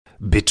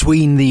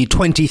Between the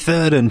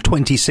 23rd and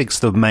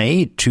 26th of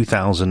May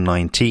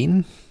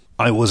 2019,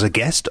 I was a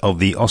guest of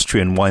the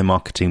Austrian Wine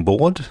Marketing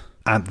Board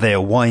at their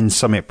Wine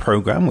Summit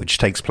program, which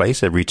takes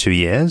place every 2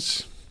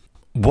 years.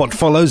 What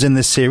follows in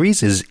this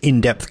series is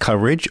in-depth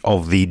coverage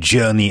of the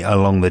journey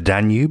along the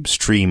Danube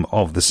stream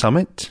of the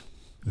summit.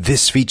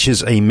 This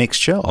features a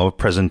mixture of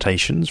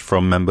presentations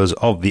from members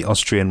of the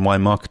Austrian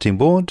Wine Marketing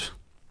Board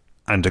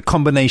and a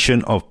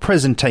combination of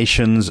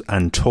presentations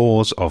and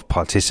tours of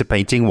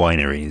participating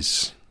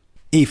wineries.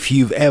 If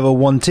you've ever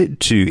wanted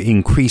to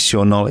increase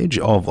your knowledge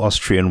of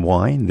Austrian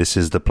wine, this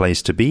is the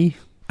place to be.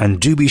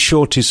 And do be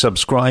sure to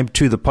subscribe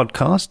to the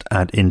podcast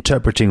at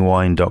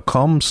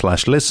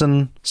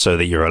interpretingwine.com/listen so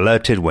that you're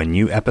alerted when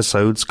new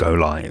episodes go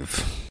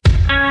live.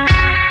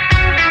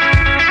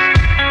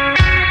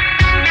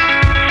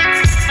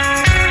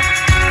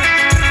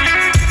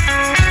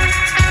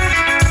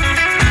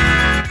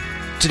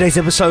 Today's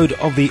episode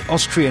of the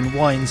Austrian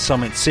Wine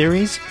Summit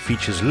series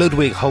features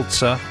Ludwig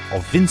Holzer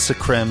of Winzer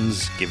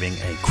Krems giving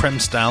a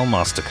Kremstal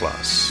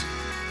Masterclass.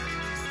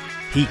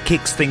 He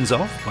kicks things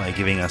off by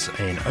giving us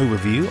an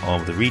overview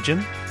of the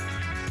region,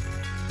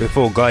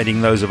 before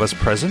guiding those of us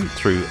present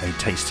through a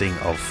tasting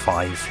of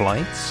 5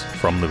 flights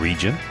from the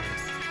region.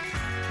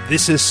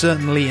 This is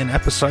certainly an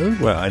episode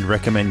where I'd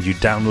recommend you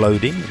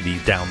downloading the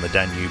Down the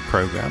Danube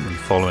program and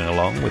following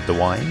along with the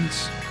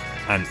wines.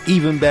 And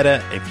even better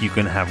if you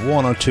can have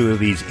 1 or 2 of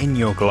these in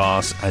your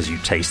glass as you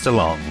taste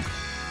along.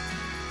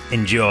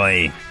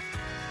 Enjoy!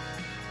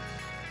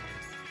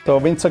 So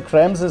Winzer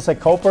Krems is a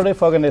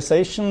cooperative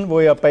organization.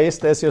 We are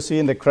based, as you see,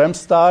 in the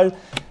Kremstal,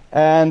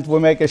 and we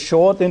make a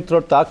short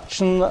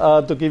introduction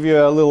to give you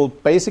a little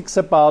basics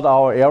about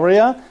our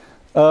area.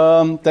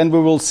 Then we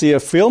will see a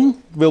film.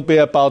 It will be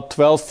about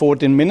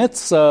 12-14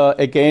 minutes,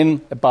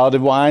 again about a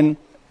wine,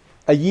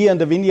 a year in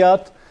the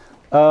vineyard.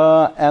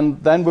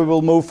 And then we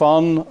will move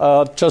on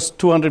just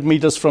 200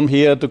 meters from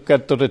here to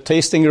get to the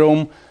tasting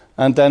room.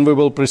 And then we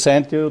will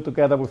present you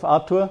together with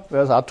Arthur.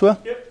 Where's Arthur?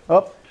 Yep.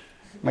 Oh,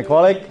 my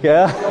colleague,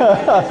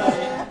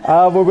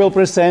 yeah. We will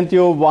present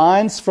you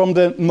wines from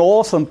the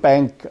northern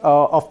bank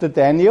of the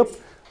Danube.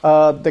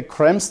 The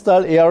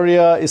Kremstal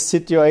area is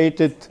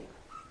situated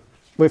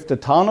with the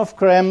town of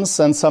Krems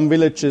and some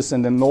villages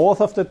in the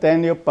north of the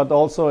Danube, but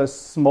also a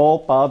small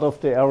part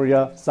of the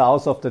area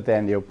south of the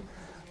Danube.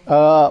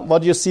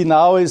 What you see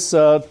now is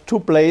 2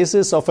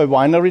 places of a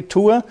winery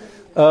tour.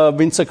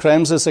 Winzer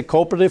Krems is a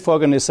cooperative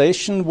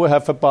organization. We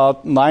have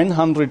about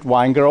 900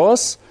 wine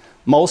growers.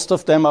 Most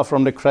of them are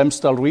from the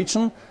Kremstal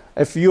region.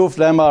 A few of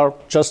them are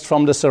just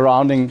from the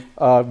surrounding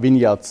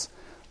vineyards.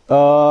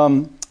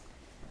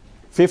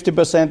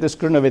 50% is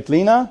Grüner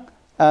Veltliner.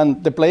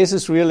 And the place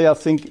is really, I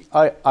think,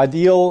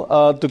 ideal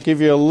to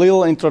give you a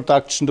little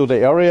introduction to the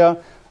area.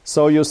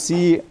 So you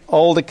see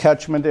all the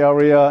catchment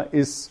area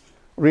is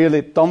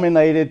really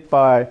dominated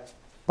by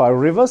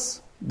rivers.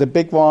 The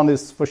big one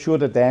is for sure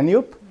the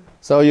Danube.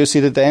 So you see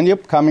the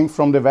Danube coming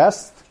from the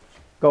west,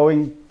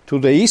 going to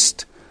the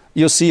east.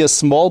 You see a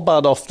small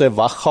part of the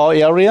Wachau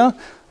area.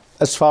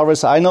 As far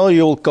as I know,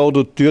 you'll go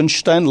to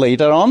Dürnstein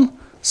later on.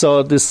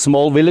 So this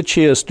small village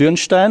here is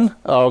Dürnstein.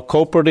 Our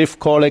cooperative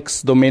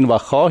colleagues Domain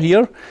Wachau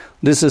here.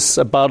 This is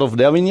a part of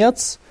their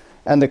vineyards.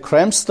 And the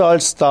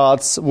Kremstal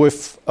starts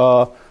with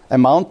a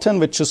mountain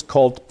which is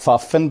called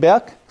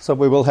Pfaffenberg. So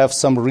we will have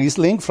some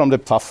Riesling from the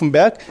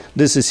Pfaffenberg.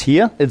 This is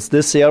here. It's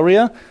this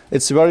area.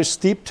 It's very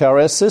steep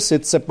terraces.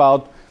 It's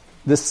about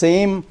the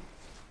same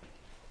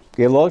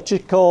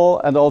geological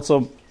and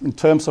also in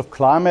terms of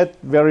climate,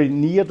 very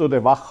near to the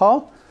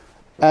Wachau.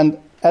 And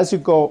as you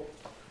go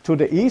to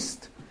the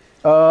east,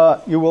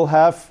 you will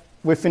have,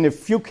 within a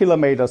few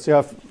kilometers, you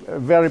have a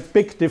very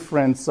big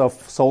difference of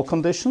soil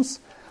conditions.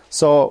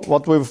 So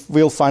what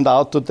we'll find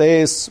out today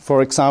is,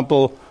 for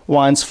example,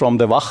 wines from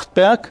the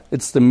Wachtberg.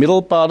 It's the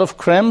middle part of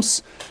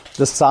Krems.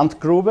 The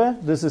Sandgrube,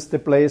 this is the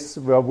place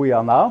where we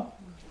are now,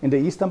 in the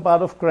eastern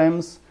part of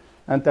Krems.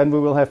 And then we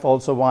will have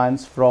also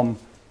wines from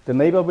the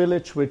neighbor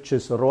village, which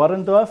is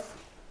Rohrendorf,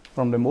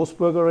 from the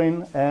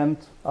Moosburgerin, and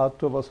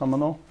Arthur, was haben wir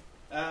noch?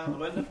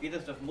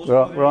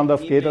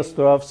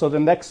 Rohrendorf-Gedersdorf. So the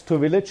next 2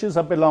 villages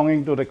are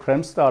belonging to the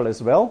Kremstal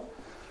as well.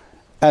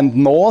 And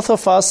north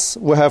of us,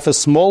 we have a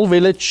small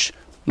village,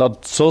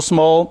 not so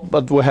small,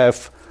 but we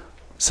have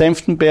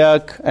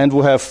Senftenberger, and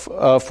we have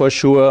for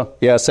sure,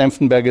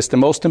 Senftenberger is the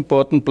most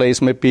important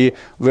place, maybe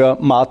where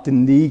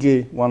Martin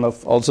Nigel, one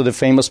of also the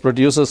famous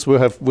producers, we'll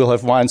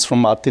have wines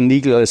from Martin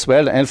Nigel as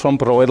well, and from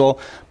Proidl.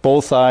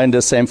 Both are in the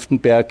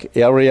Senftenberger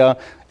area.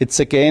 It's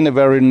again a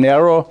very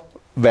narrow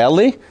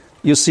valley.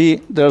 You see,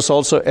 there's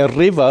also a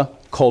river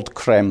called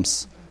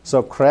Krems.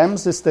 So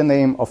Krems is the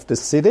name of the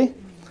city,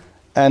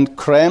 and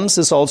Krems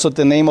is also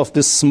the name of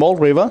this small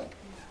river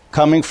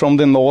coming from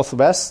the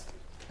northwest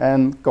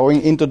and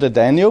going into the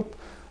Danube.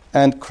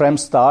 And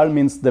Kremstal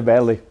means the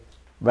valley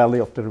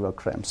of the river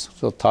Krems.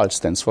 So Tal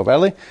stands for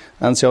valley.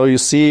 And so you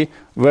see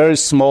very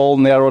small,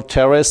 narrow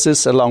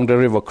terraces along the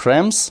river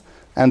Krems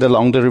and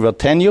along the river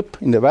Danube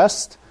in the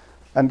west.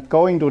 And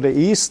going to the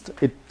east,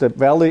 the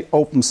valley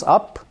opens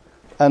up,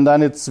 and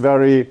then it's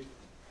very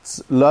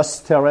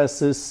loess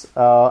terraces,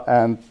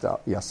 and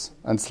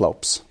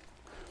slopes.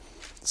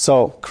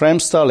 So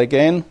Kremstal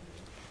again,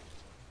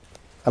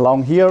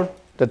 along here,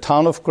 the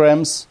town of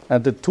Krems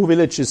and the 2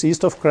 villages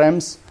east of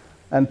Krems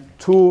and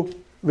 2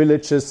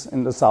 villages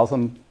in the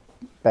southern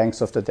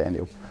banks of the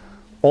Danube.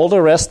 All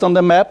the rest on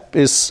the map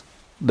is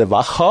the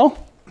Wachau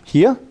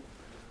here,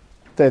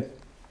 the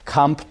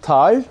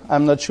Kamptal.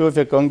 I'm not sure if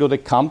you're going to the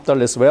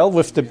Kamptal as well,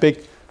 with the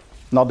big,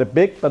 not the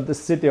big, but the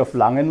city of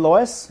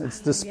Langenlois.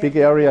 It's this big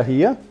area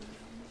here.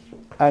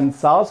 And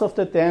south of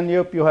the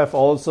Danube, you have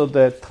also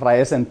the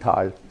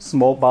Traisental,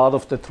 small part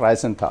of the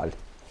Traisental.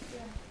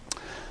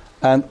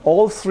 And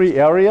all 3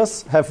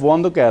 areas have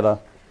one together.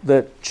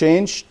 They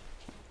changed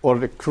or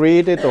they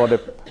created or they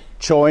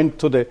joined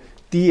to the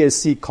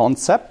DAC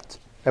concept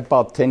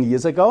about 10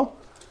 years ago.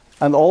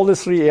 And all the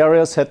 3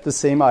 areas had the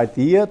same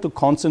idea to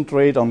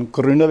concentrate on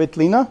Grüner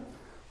Veltliner,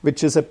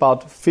 which is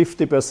about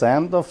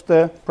 50% of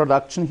the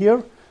production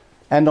here,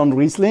 and on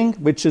Riesling,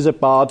 which is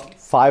about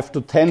 5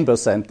 to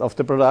 10% of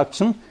the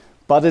production.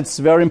 But it's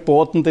very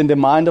important in the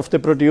mind of the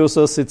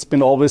producers. It's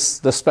been always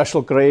the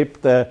special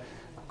grape, the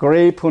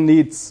grape who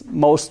needs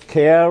most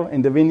care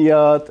in the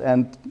vineyard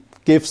and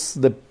gives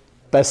the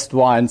best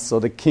wines, so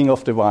the king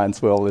of the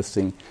wines, we always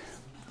think.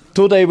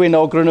 Today we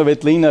know Grüner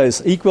Veltliner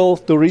is equal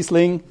to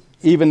Riesling,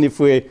 even if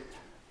we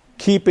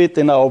keep it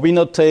in our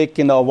vinothek,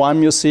 in our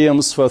wine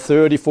museums for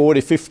 30,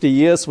 40, 50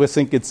 years, we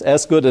think it's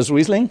as good as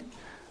Riesling.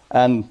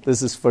 And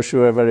this is for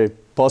sure a very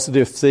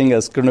positive thing,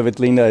 as Grüner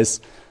Veltliner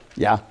is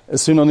a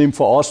synonym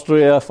for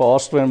Austria. For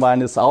Austrian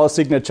wine, it's our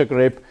signature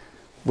grape.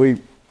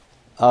 We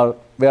are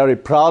very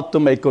proud to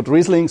make good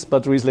Rieslings,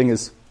 but Riesling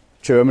is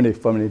Germany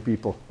for many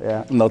people,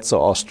 not so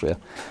Austria.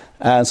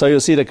 And so you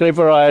see the grape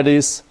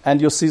varieties,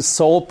 and you see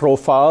soul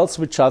profiles,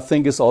 which I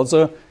think is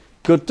also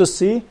good to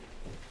see.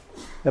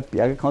 Herr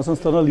Berger, kannst du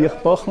uns da noch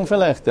Licht machen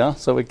vielleicht? Ja?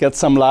 So we get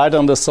some light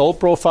on the soul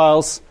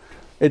profiles.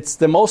 It's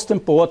the most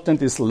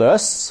important is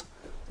Löss.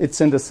 It's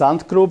in the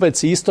Sandgrube.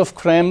 It's east of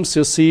Krems.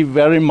 You see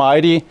very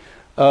mighty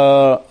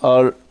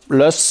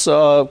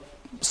Löss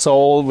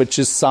soul, which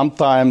is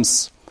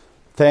sometimes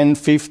 10,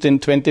 15,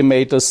 20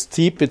 meters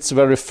deep. It's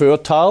very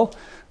fertile.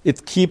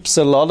 It keeps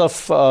a lot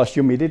of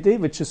humidity,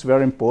 which is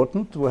very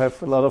important. We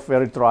have a lot of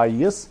very dry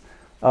years.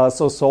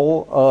 So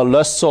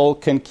Löss soul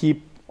can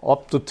keep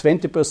up to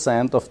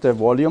 20% of the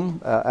volume,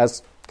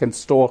 as can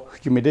store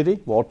humidity,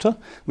 water,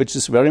 which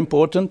is very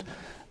important.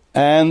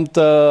 And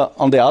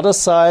on the other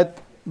side,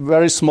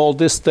 very small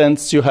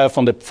distance, you have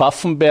on the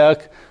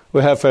Pfaffenberg,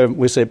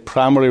 we say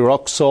primary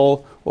rock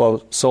soil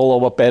or soil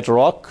over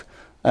bedrock.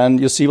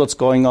 And you see what's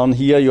going on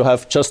here. You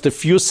have just a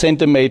few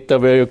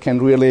centimeters where you can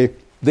really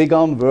dig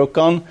on, work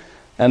on.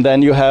 And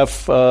then you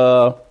have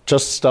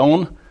just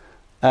stone.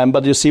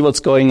 But you see what's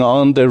going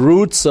on. The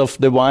roots of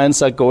the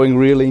vines are going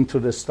really into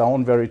the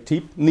stone very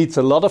deep. Needs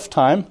a lot of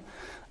time.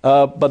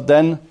 But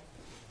then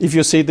if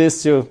you see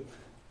this, you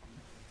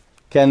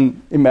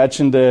can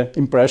imagine the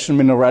impression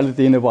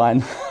minerality in a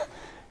wine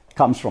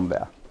comes from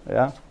there.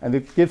 Yeah? And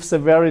it gives a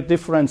very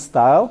different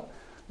style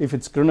if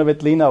it's Grüner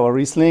Veltliner or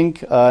Riesling.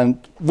 And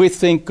we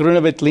think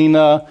Grüner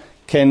Veltliner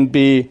can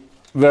be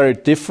very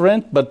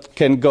different, but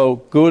can go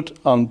good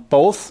on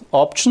both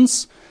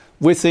options.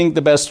 We think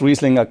the best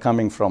Riesling are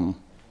coming from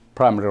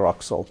primary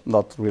rock salt,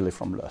 not really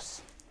from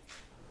Löss.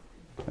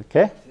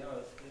 Okay?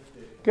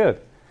 Good.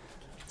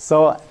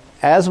 So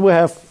as we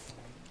have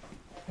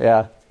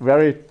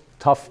very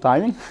tough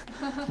timing,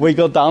 we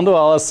go down to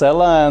our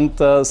cellar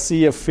and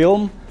see a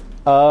film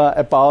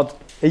about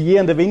a year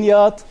in the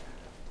vineyard.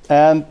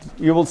 And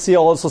you will see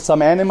also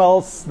some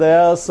animals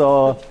there.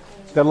 So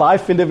the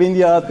life in the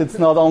vineyard, it's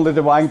not only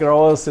the wine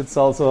growers, it's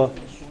also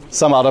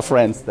some other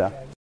friends there.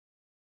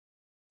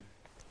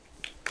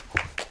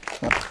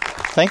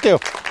 Thank you.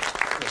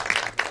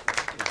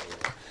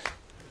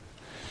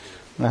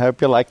 I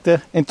hope you like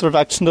the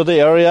introduction to the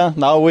area.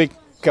 Now we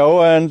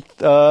go and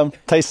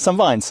taste some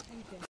wines.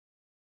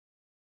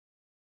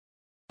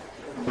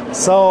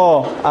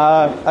 So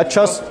I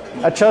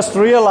just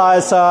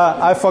realized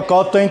I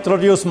forgot to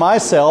introduce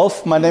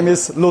myself. My name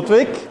is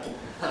Ludwig.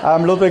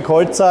 I'm Ludwig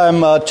Holzer.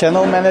 I'm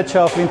General Manager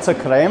of Winzer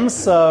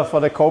Krems for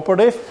the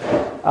cooperative.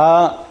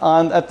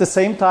 And at the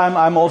same time,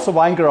 I'm also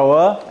wine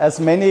grower. As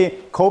many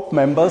COOP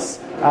members,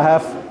 I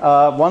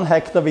have 1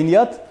 hectare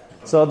vineyard.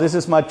 So this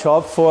is my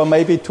job for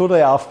maybe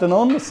Tuesday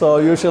afternoon. So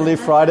usually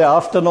Friday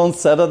afternoon,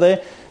 Saturday,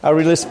 I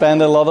really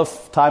spend a lot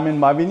of time in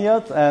my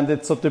vineyard. And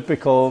it's so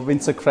typical.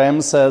 Winzer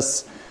Krems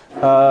has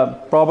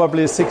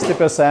probably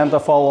 60%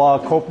 of all our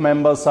COOP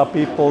members are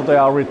people, they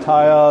are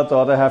retired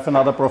or they have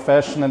another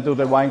profession and do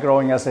the wine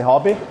growing as a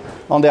hobby.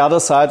 On the other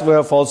side, we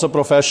have also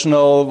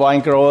professional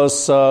wine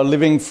growers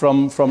living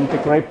from the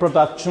grape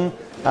production.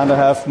 And I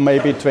have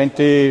maybe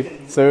 20,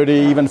 30,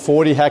 even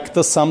 40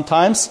 hectares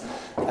sometimes.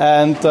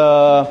 And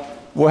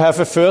we have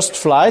a first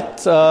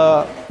flight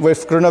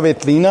with Grüner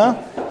Veltliner.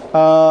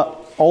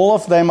 All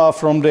of them are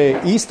from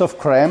the east of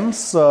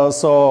Krems,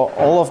 so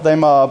all of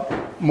them are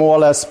more or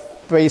less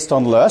based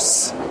on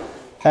Löss.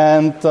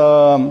 And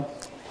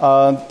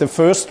The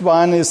first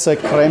one is a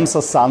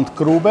Kremser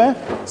Sandgrube.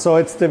 So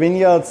it's the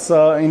vineyards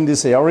in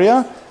this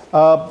area.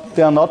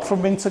 They are not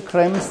from Winzer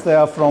Krems. They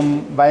are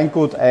from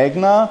Weingut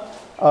Aigner.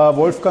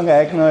 Wolfgang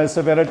Aigner is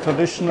a very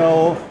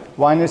traditional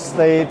wine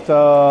estate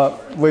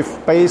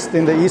based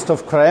in the east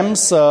of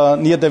Krems,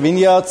 near the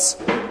vineyards.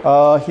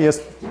 He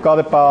has got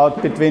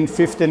about between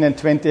 15 and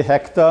 20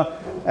 hectares,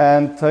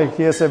 and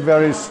he has a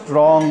very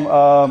strong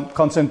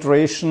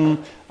concentration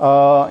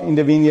in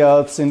the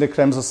vineyards in the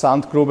Kremser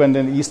Sandgrube and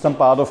in the eastern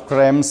part of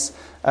Krems.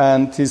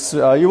 And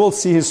you will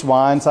see his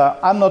wines.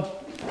 I'm not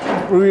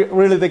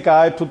really the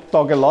guy to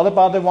talk a lot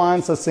about the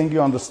wines. I think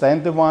you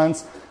understand the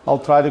wines. I'll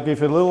try to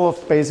give you a little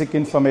of basic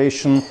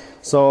information.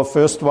 So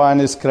first wine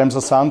is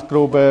Kremser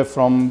Sandgrube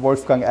from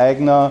Wolfgang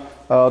Aigner,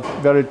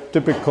 very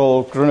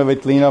typical Grüner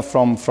Veltliner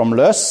from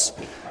Löss.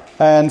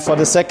 And for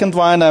the second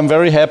wine, I'm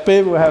very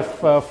happy. We have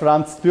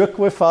Franz Türk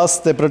with us,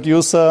 the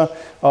producer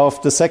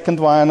of the second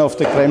wine of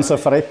the Kremser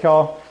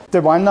Frechau.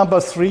 The wine number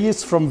 3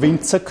 is from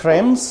Winzer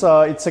Krems.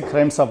 It's a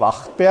Kremser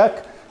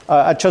Wachtberg.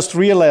 I just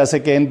realized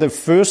again, the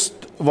first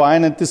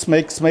wine, and this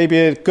makes maybe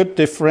a good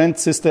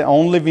difference, is the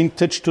only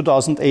vintage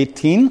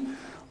 2018.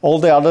 All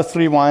the other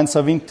 3 wines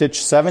are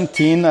vintage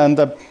 17, and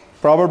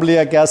probably,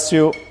 I guess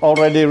you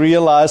already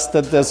realized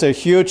that there's a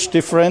huge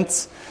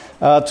difference.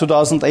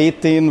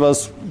 2018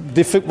 was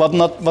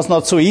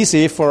not so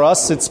easy for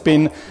us. It's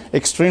been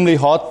extremely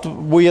hot.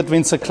 We at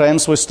Winzer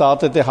Krems, we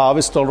started the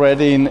harvest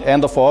already in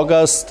end of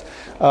August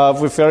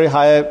with very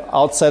high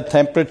outside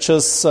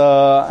temperatures,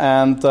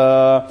 and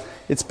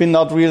it's been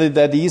not really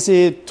that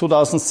easy.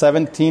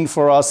 2017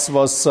 for us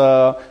was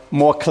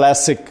more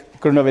classic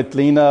Grüner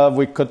Veltliner.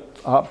 We could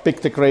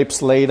pick the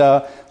grapes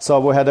later,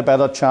 so we had a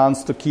better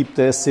chance to keep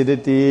the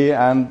acidity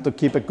and to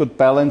keep a good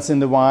balance in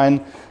the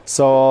wine.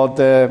 So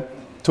the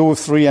 2,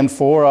 3, and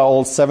 4 are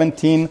all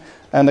 17,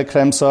 and the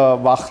Kremser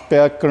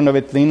Wachtberg Grüner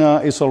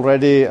Veltliner is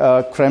already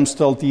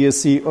Kremstal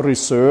DAC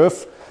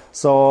Reserve.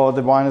 So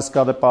the wine has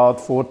got about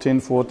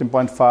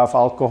 14.5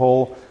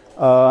 alcohol,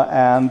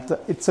 and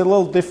it's a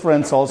little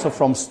different also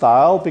from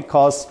style,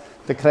 because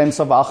the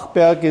Kremser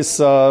Wachtberg is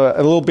a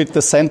little bit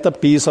the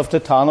centerpiece of the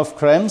town of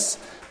Krems.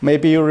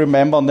 Maybe you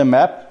remember on the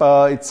map,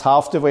 it's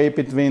half the way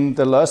between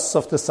the Löss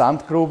of the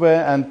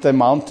Sandgrube and the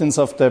mountains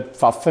of the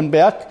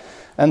Pfaffenberg.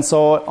 And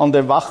so on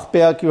the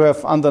Wachtberg, you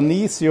have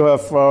underneath, you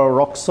have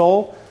rock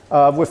salt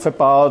with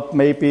about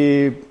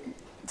maybe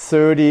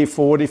 30,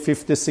 40,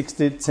 50,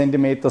 60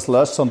 centimeters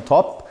Löss on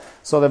top.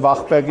 So the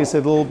Wachtberg is a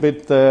little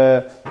bit,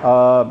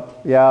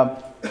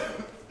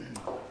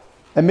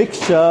 a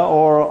mixture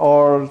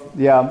or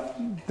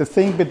the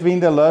thing between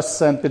the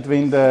Löss and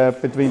between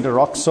the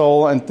rock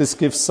salt, and this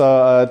gives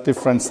a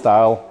different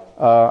style,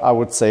 I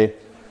would say.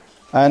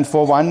 And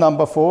for wine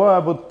number 4, I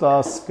would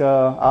ask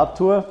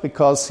Arthur,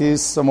 because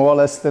he's more or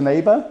less the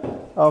neighbor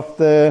of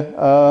the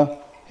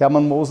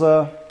Hermann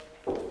Moser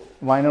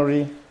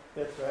winery.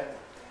 That's right.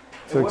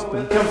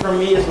 Welcome from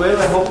me as well.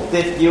 I hope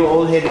that you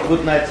all had a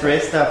good night's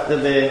rest after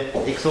the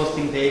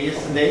exhausting day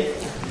yesterday.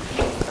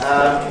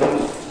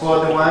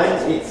 For the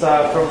wines, it's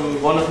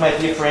from one of my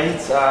dear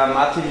friends,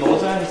 Martin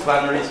Moser. His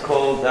winery is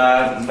called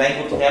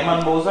Weingut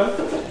Hermann Moser,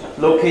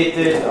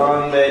 located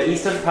on the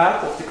eastern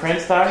part of the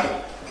Kremstal.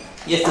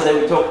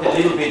 Yesterday we talked a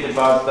little bit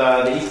about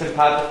the eastern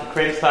part of the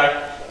Kremstal.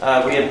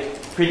 We have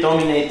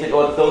predominated,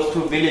 or those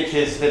 2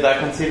 villages that are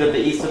considered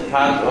the eastern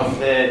part of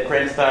the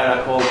Kremstal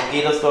are called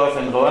Gedersdorf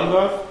and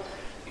Rohrendorf.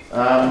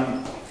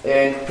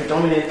 And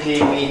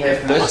predominantly we have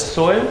Löss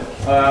soil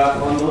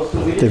on those 2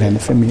 villages. The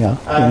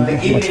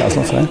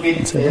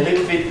Gebling is a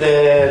little bit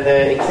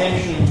the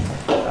exemption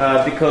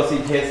because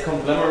it has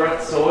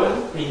conglomerate soil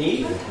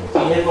beneath.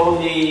 So you have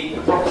only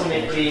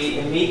approximately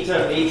a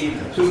meter, maybe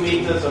 2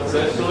 meters of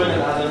Löss soil,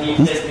 and underneath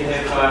that we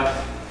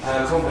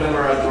have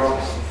conglomerate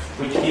rocks,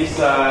 which gives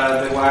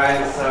the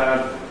wines,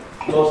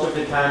 most of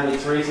the time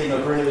it's Riesling or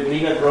Grüner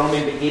Veltliner grown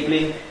in the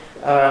Gebling,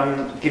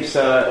 gives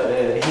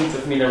a hint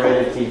of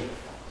minerality.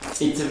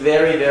 It's a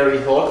very, very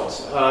hot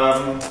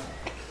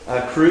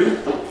cru.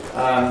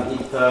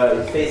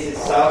 It faces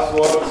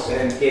southwards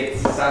and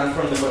gets sun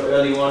from the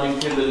early morning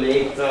till the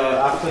late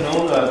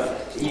afternoon,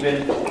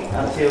 even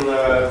until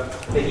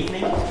the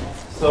evening.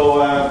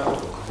 So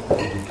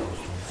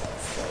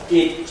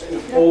it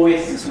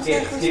always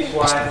gets these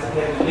wines that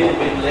have a little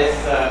bit less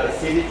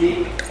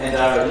acidity and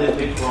are a little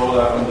bit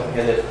broader on the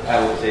palate,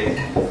 I would say.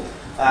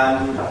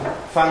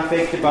 Fun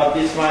fact about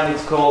this wine,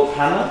 it's called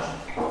Hannah.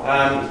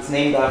 It's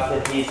named after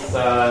his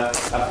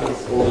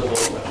older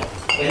daughter.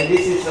 And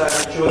this is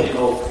Jordan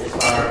Oak as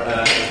far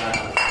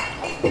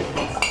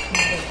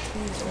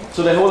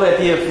So the whole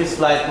idea of this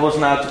slide was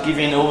now to give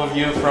you an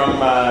overview from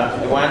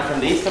the wine from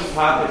the eastern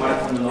part, the wine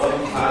from the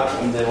northern part,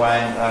 and the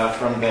wine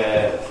from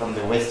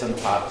the western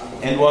part,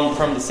 and one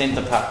from the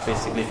center part,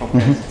 basically from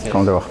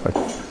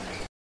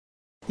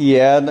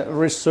Yeah, the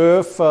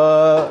reserve,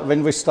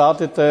 when we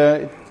started,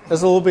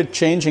 there's a little bit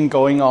changing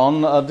going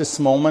on at this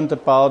moment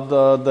about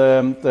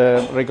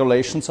the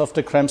regulations of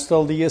the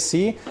Kremstal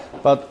DAC,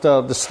 but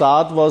the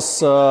start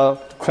was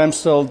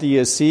Kremstal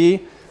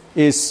DAC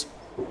is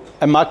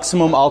a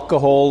maximum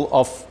alcohol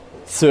of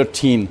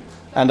 13.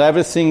 And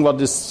everything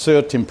what is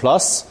 13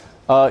 plus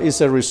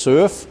is a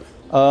reserve.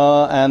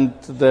 And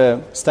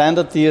the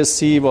standard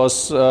DAC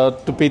was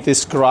to be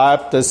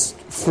described as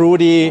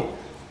fruity,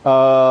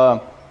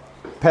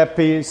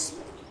 peppy,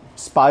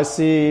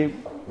 spicy,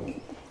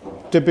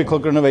 typical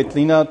Grüner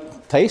Veltliner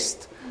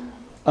taste.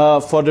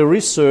 For the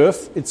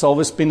reserve, it's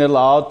always been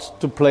allowed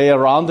to play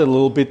around a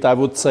little bit. I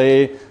would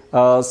say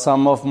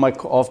some of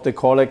the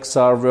colleagues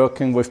are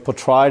working with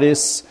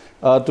Proidl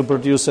to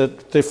produce a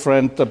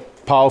different,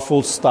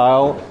 powerful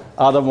style.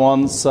 Other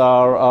ones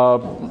are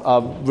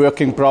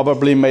working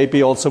probably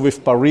maybe also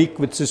with Barrique,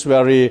 which is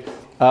very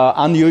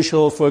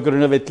unusual for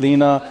Grüner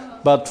Veltliner.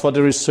 But for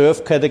the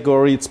reserve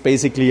category, it's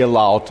basically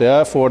allowed.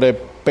 Yeah? For the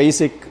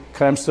basic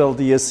Kremstal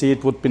DAC,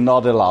 it would be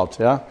not allowed.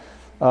 Yeah?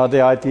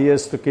 The idea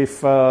is to give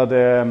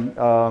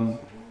the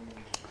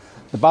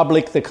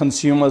public, the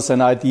consumers,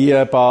 an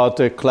idea about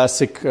the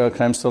classic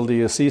Kremstal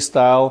DAC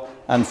style,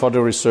 and for the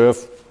reserve,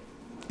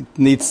 it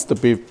needs to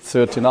be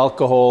 13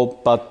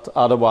 alcohol, but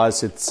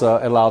otherwise it's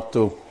allowed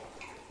to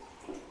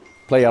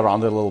play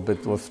around a little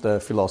bit with the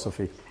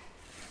philosophy.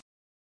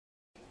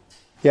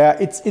 Yeah,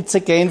 it's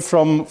again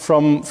from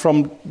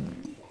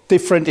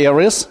different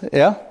areas.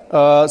 Yeah.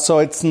 So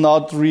it's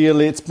not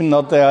really, it's been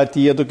not the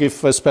idea to give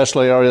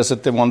special areas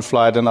at the one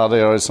flight and other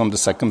areas on the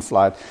second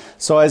flight.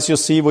 So as you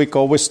see,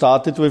 we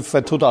started with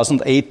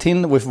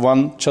 2018 with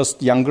one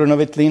just young Grüner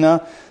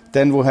Veltliner.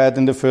 Then we had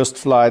in the first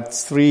flight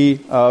 3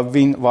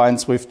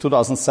 wines with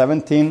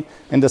 2017.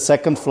 In the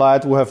second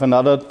flight, we have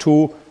another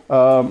 2.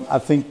 I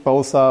think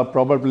both are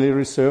probably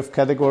reserve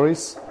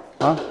categories.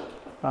 Huh?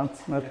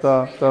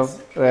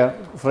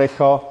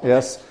 Frechau,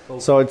 yes.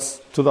 So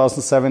it's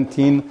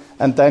 2017.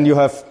 And then you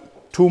have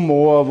 2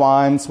 more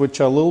wines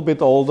which are a little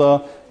bit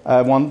older,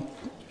 one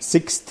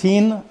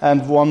 16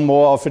 and one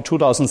more of a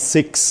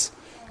 2006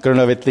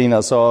 Grüner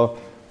Veltliner. So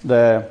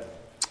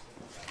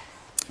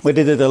we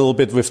did it a little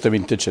bit with the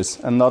vintages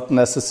and not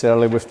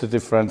necessarily with the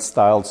different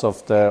styles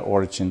of the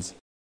origins.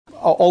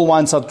 All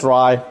wines are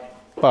dry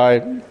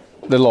by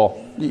the law.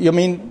 You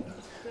mean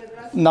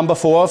number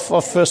 4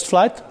 of first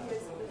flight?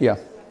 Yeah.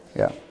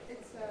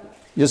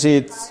 You see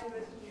it's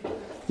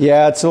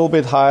a little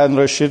bit higher in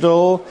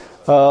residual.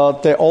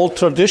 The old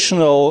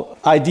traditional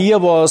idea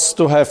was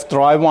to have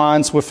dry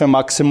wines with a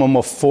maximum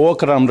of 4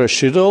 gram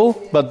residual,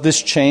 but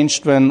this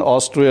changed when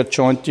Austria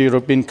joined the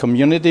European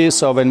community.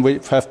 So when we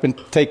have been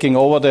taking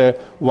over the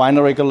wine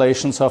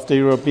regulations of the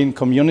European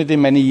community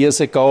many years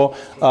ago,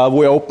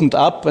 we opened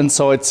up, and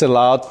so it's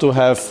allowed to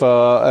have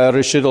a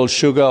residual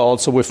sugar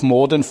also with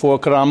more than 4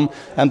 gram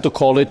and to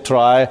call it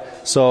dry.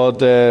 So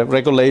the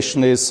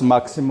regulation is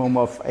maximum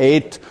of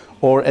 8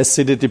 or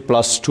acidity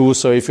plus 2.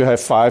 So if you have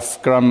 5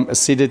 gram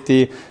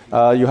acidity,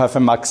 you have a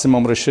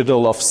maximum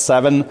residual of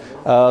 7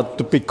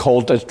 to be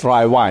called a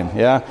dry wine.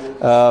 Yeah,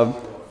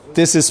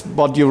 this is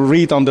what you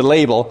read on the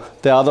label.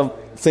 The other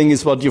thing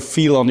is what you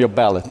feel on your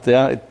palate.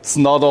 Yeah, it's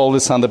not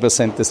always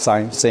 100% the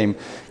same.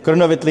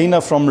 Grüner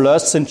Veltliner from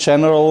Löss in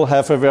general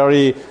have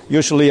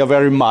usually a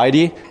very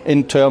mighty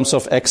in terms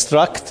of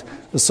extract.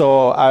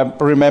 So I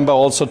remember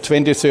also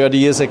 20, 30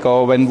 years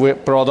ago when we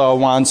brought our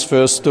wines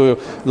first to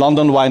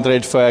London Wine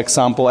Trade, for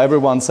example,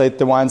 everyone said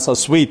the wines are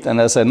sweet.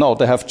 And I said, no,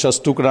 they have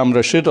just 2 gram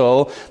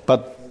residual,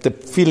 but the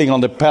feeling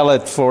on the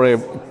palate for a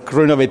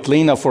Grüner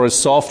Veltliner, for a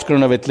soft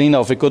Grüner Veltliner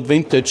of a good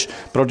vintage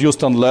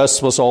produced on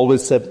Löss was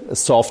always a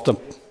softer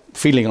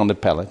feeling on the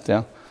palate.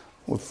 Yeah,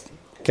 you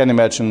can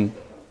imagine,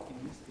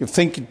 you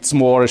think it's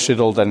more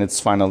residual than it's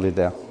finally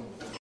there.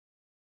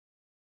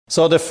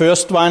 So the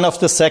first wine of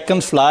the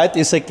second flight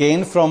is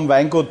again from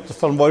Weingut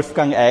from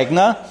Wolfgang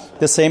Aigner,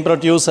 the same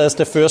producer as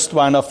the first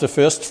wine of the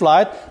first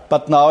flight,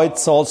 but now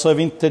it's also a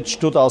vintage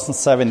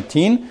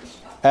 2017,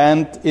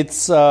 and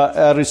it's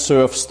a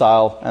reserve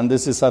style. And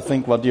this is, I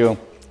think, what you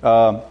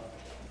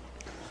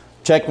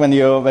check when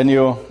you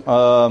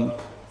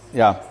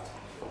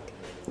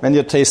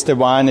taste the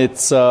wine.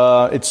 It's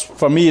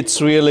for me,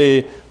 it's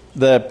really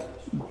the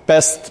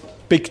best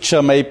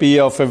picture maybe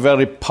of a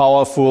very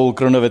powerful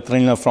Grüner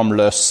Veltliner from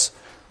Löss.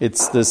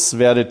 It's this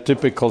very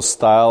typical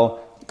style,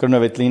 Grüner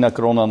Veltliner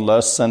grown on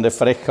Löss, and the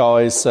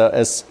Frechau is,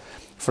 as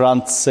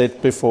Franz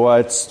said before,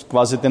 it's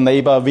quasi the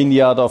neighbor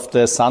vineyard of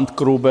the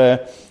Sandgrube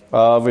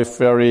with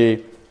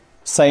very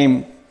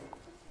same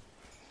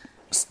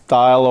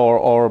style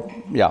or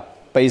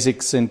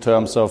basics in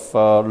terms of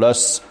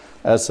Löss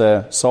as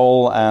a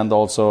soul, and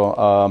also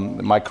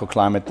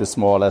microclimate is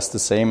more or less the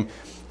same.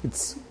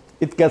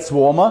 It gets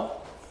warmer.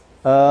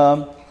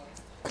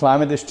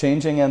 Climate is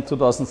changing, and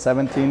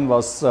 2017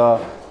 was a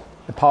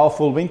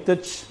powerful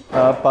vintage,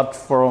 but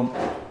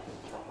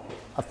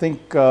I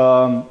think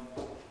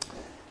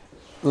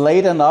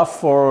late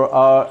enough for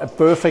a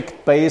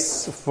perfect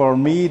base for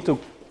me to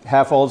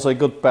have also a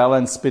good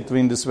balance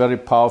between this very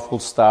powerful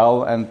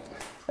style and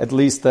at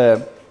least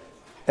the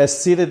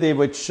acidity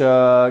which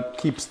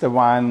keeps the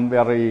wine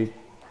very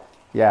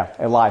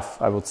alive,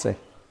 I would say.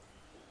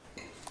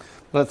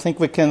 I think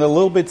we can a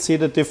little bit see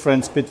the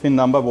difference between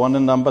number 1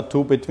 and number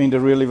 2, between the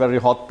really very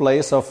hot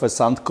place of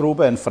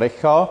Sandgrube and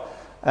Frechau,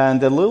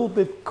 and a little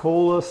bit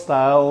cooler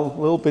style, a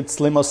little bit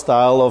slimmer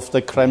style of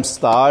the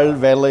Kremstal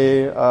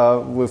Valley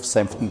with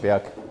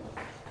Senftenberger.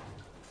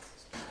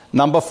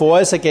 Number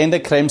 4 is again the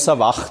Kremser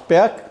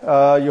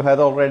Wachtberg. You had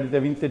already the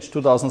vintage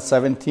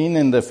 2017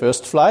 in the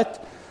first flight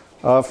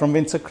from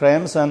Winzer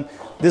Krems, and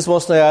this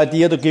was the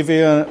idea to give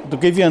you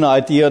an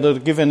idea, to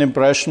give an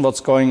impression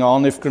what's going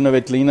on if Grüner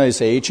Veltliner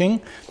is aging.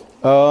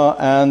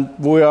 And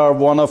we are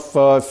one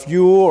of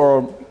few,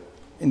 or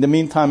in the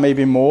meantime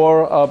maybe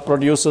more,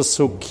 producers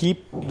who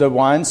keep the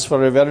wines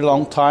for a very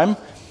long time.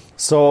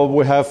 So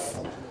we have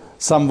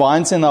some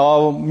wines in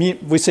our,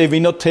 we say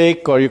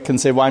Winothek, or you can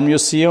say wine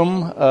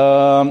museum.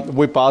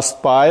 We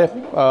passed by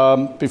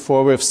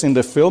before we've seen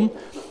the film.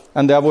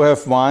 And there we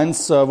have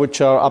wines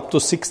which are up to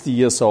 60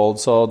 years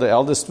old. So the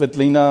eldest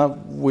Veltliner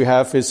we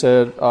have is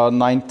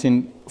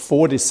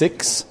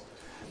 1946.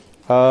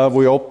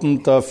 We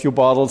opened a few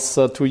bottles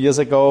 2 years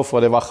ago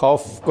for the Wachau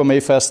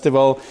Gourmet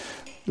Festival.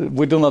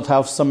 We do not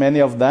have so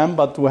many of them,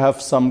 but we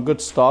have some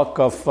good stock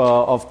of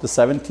the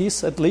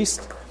 70s at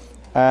least.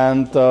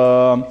 And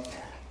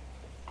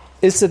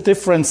it's a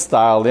different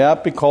style, yeah,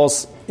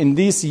 because in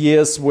these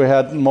years we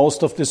had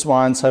most of these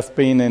wines have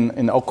been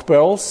in oak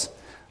barrels.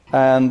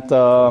 And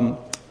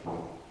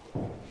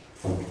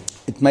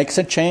it makes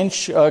a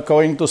change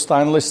going to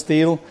stainless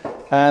steel,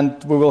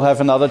 and we will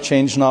have another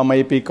change now,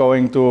 maybe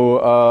going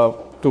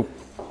to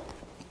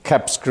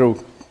cap screw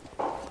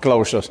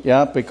closures,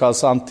 yeah,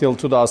 because until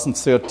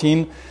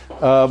 2013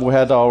 we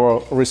had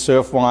our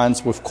reserve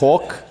wines with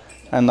cork,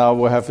 and now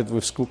we have it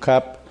with screw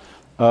cap.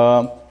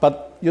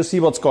 But you see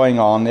what's going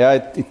on,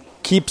 yeah. It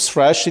keeps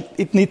fresh.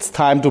 It needs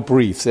time to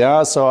breathe,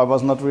 yeah. So I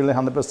was not really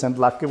 100%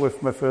 lucky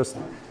with my first.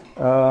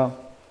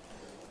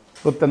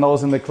 Put the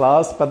nose in the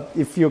glass, but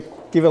if you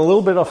give a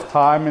little bit of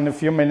time, in a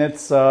few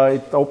minutes,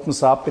 it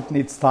opens up, it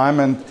needs time.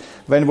 And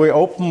when we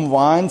open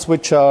wines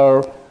which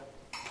are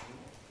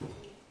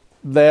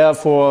there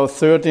for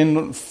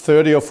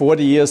 30 or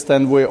 40 years,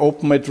 then we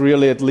open it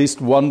really at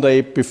least one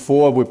day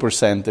before we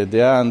present it,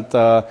 yeah, and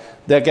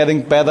they're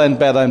getting better and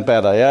better and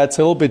better, yeah. It's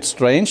a little bit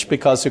strange,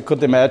 because you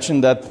could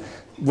imagine that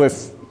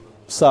with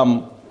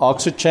some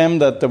oxygen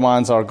that the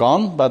wines are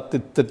gone, but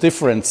the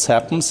difference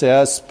happens, yeah,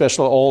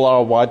 especially all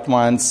our white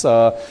wines,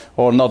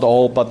 or not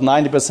all, but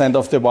 90%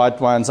 of the white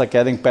wines are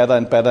getting better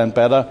and better and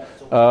better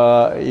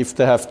if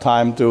they have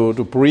time to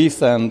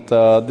breathe, and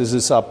this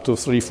is up to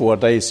 3-4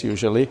 days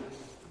usually.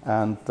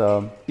 And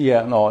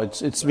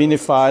it's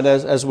vinified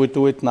as we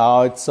do it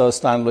now. It's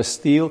stainless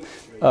steel.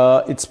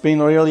 It's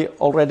been really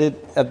already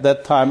at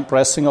that time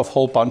pressing of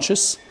whole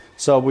bunches,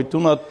 so we do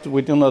not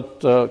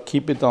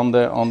keep it on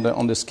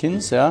the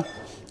skins, yeah.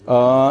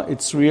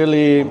 It's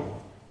really,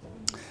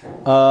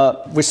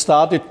 we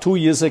started 2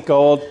 years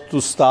ago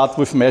to start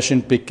with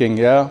machine picking,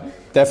 yeah.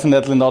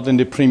 Definitely not in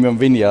the premium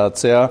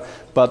vineyards, yeah.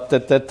 But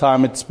at that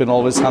time it's been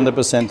always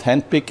 100%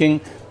 hand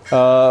picking.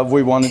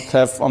 We wanted to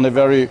have on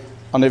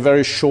a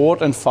very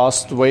short and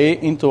fast way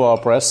into our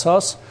press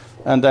house,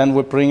 and then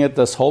we bring it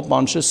as whole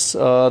bunches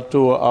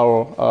to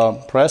our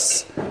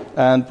press,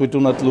 and we do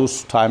not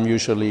lose time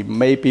usually.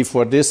 Maybe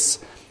for this.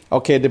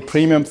 Okay, the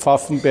premium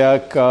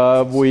Pfaffenberg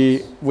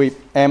we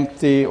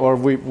empty, or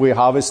we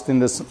harvest in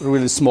this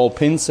really small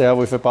pins, yeah,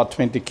 with about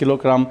 20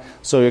 kilogram,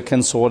 so you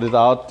can sort it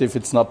out if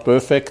it's not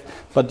perfect.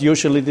 But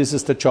usually this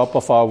is the job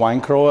of our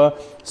wine grower.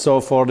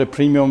 So for the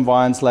premium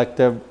wines like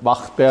the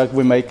Wachtberg,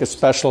 we make a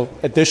special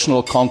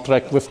additional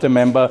contract with the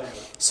member,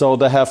 so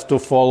they have to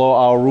follow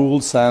our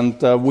rules,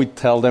 and we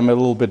tell them a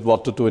little bit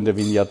what to do in the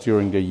vineyard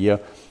during the year.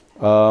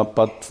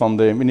 But from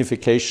the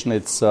vinification,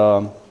 it's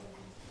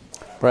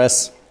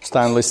press,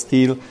 stainless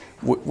steel.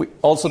 We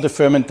also the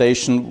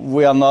fermentation.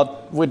 We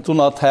do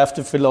not have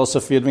the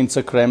philosophy at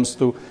Winzer Krems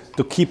to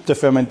keep the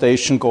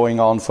fermentation going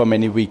on for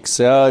many weeks.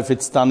 Yeah? If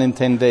it's done in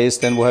 10 days,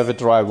 then we have a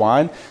dry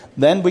wine.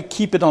 Then we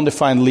keep it on the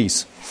fine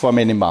lees for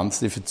many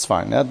months if it's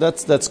fine. Yeah?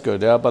 That's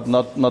good. Yeah, but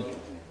not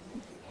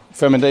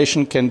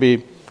fermentation can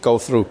go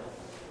through.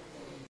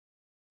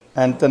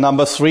 And the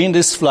number 3 in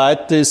this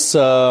flight is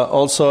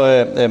also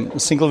a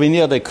single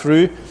vineyard, a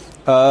cru.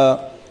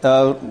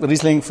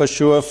 Riesling for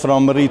sure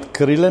from Ried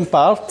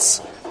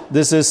Grillenparts.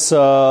 This is,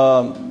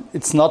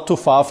 it's not too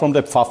far from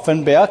the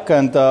Pfaffenberg,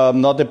 and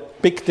not a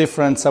big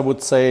difference, I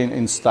would say,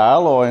 in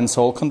style or in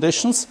soil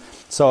conditions.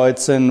 So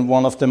it's in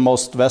one of the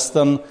most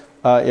western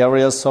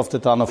areas of the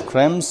town of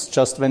Krems,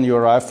 just when you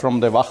arrive from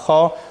the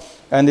Wachau.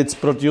 And it's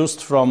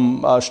produced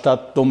from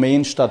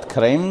Domain Stadt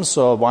Krems,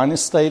 or wine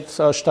estate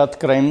Stadt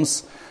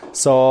Krems.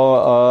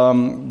 So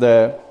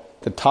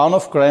the town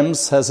of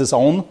Krems has its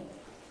own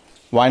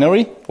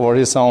winery, or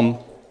his own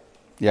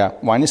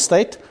wine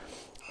estate,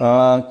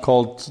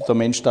 called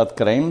Domain Stadt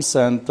Krems.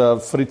 And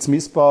Fritz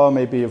Miesbauer,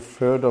 maybe you've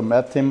heard or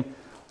met him,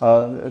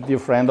 a dear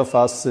friend of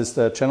us, is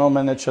the general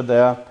manager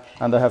there.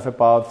 And I have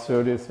about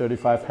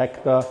 30-35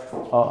 hectares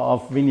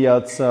of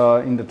vineyards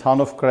in the town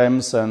of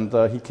Krems, and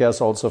he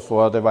cares also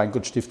for the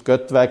Weingut Stift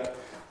Göttweg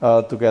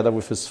together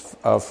with his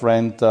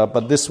friend.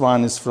 But this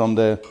one is from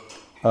the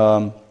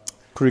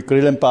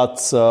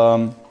Grillenbutts,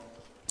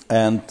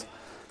 and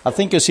I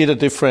think you see the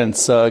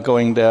difference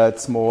going there.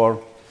 It's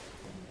more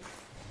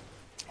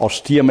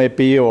austere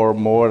maybe, or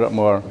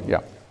more,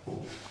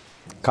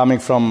 coming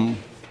from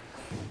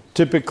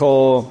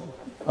typical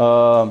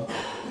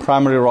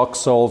primary rock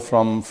salt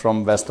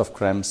from west of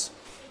Krems.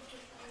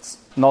 It's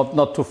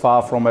not too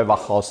far from a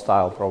Wachau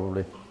style,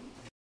 probably.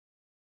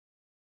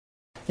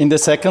 In the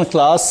second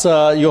class,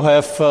 you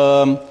have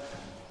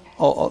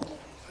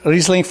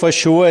Riesling for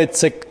sure.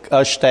 It's a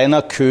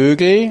Steiner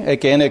Kögel,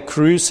 again a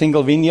cru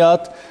single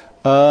vineyard,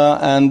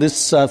 and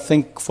this I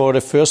think for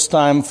the first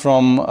time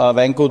from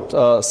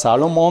Weingut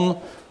Salomon.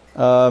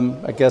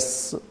 I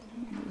guess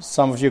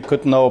some of you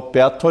could know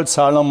Berthold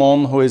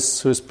Salomon,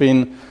 who's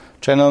been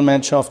general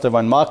manager of the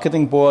wine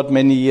marketing board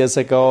many years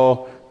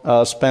ago.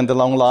 Spent a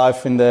long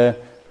life in the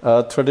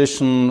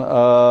tradition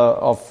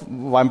of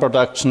wine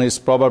production. Is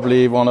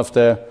probably one of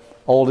the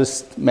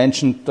oldest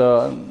mentioned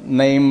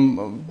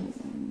name,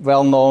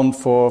 well known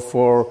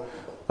for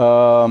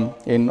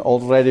in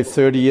already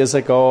 30 years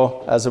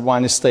ago as a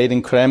wine estate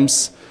in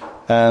Krems,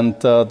 and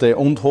the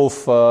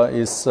Undhof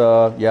is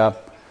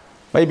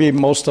maybe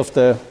most of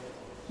the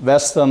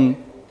western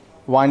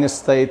wine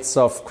estates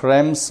of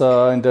Krems,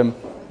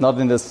 not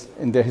in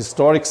the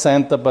historic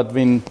center, but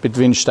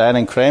between Stein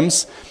and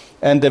Krems.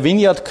 And the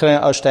vineyard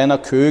Steiner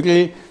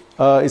Kögel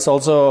is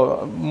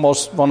also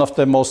one of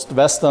the most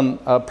western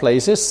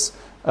places.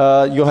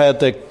 You had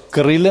the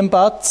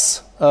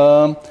Grillenbutts.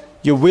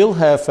 You will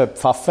have a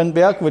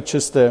Pfaffenberg, which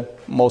is the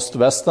most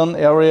western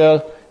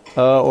area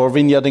or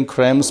vineyard in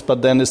Krems,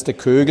 but then is the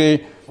Kögel,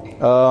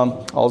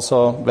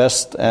 also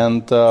west,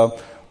 and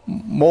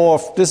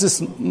this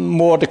is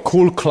more the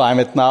cool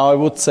climate now, I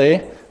would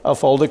say,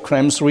 of all the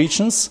Krems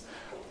regions.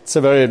 It's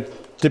a very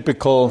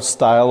typical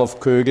style of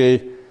Kögel.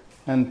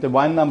 And the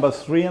wine number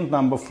 3 and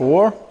number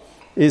 4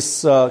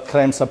 is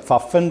Kremser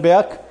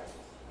Pfaffenberg.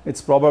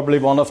 It's probably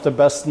one of the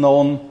best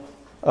known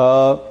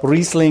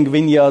Riesling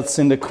vineyards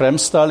in the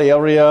Kremstal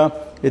area.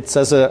 It's,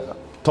 as I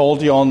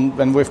told you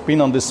when we've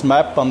been on this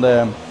map, on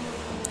the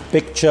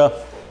picture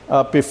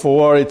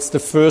before, it's the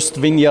first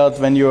vineyard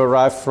when you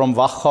arrive from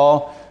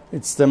Wachau.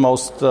 It's the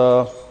most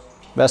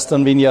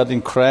western vineyard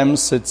in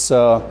Krems. It's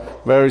a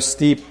very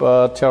steep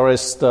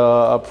terraced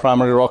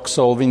primary rock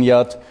salt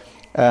vineyard.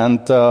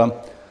 And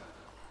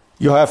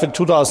you have in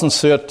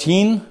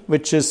 2013,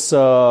 which is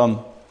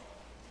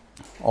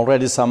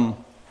already some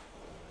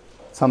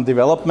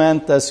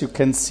development, as you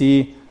can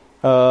see.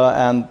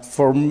 And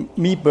for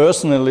me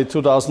personally,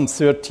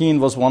 2013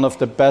 was one of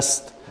the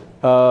best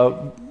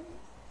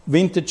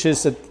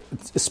vintages,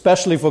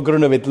 especially for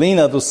Grüner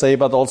Veltliner to say,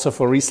 but also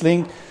for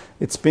Riesling.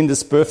 It's been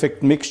this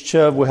perfect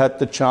mixture. We had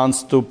the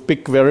chance to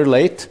pick very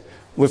late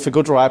with a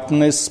good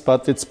ripeness,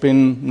 but it's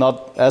been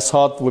not as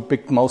hot. We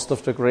picked most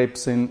of the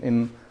grapes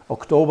in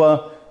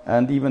October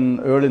and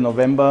even early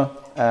November.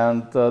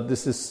 And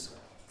this is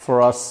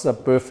for us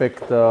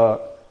perfect,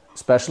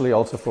 especially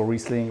also for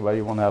Riesling, where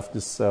you want to have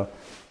this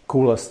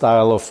cooler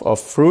style of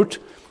fruit.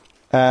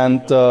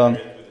 And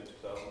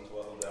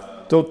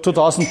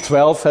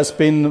 2012 has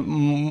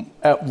been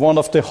one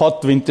of the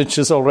hot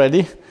vintages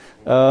already.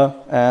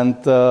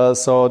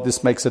 So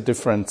this makes a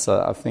difference,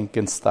 I think,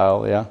 in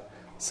style, yeah.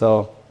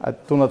 So I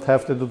do not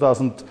have the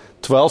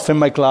 2012 in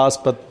my glass,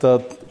 but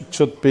it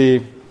should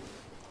be,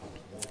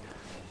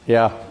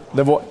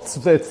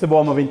 it's the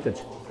warmer vintage.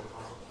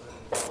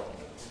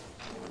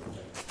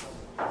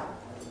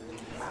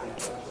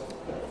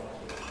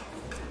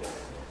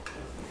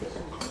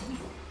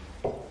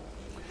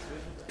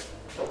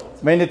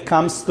 When it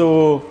comes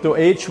to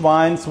aged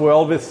wines, we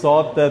always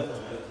thought that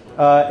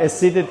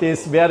acidity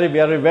is very,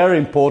 very, very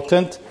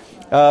important.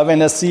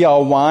 When I see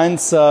our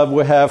wines,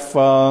 we have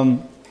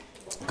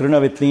Grüner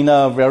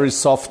Veltliner, very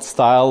soft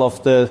style of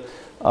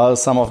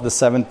some of the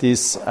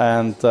 70s,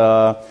 and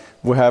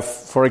we have,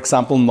 for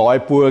example,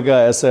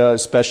 Neuburger as a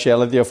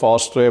specialty of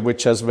Austria,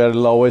 which has very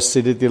low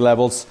acidity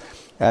levels,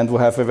 and we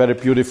have a very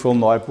beautiful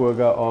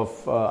Neuburger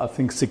of I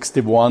think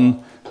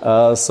 61,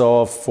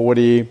 so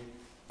 40,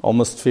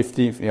 almost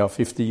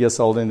 50 years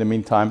old in the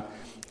meantime.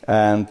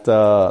 And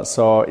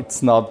so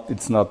it's not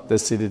the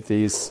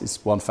acidity is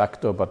one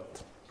factor,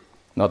 but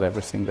not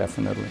everything,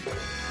 definitely.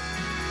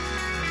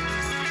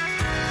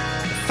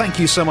 Thank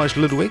you so much,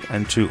 Ludwig,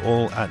 and to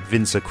all at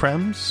Winzer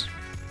Krems.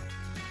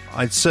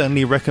 I'd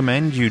certainly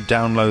recommend you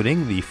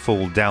downloading the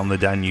full Down the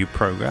Danube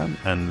program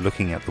and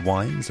looking at the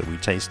wines that we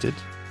tasted.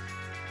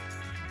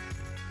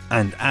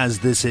 And as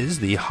this is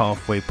the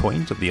halfway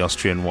point of the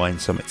Austrian Wine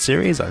Summit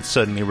series, I'd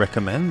certainly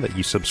recommend that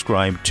you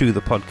subscribe to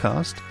the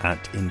podcast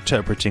at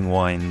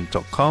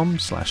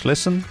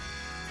interpretingwine.com/listen.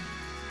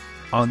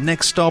 Our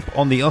next stop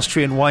on the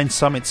Austrian Wine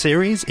Summit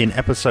series in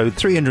episode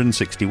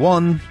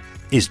 361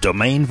 is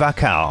Domaine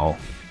Wachau.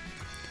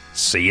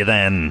 See you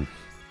then.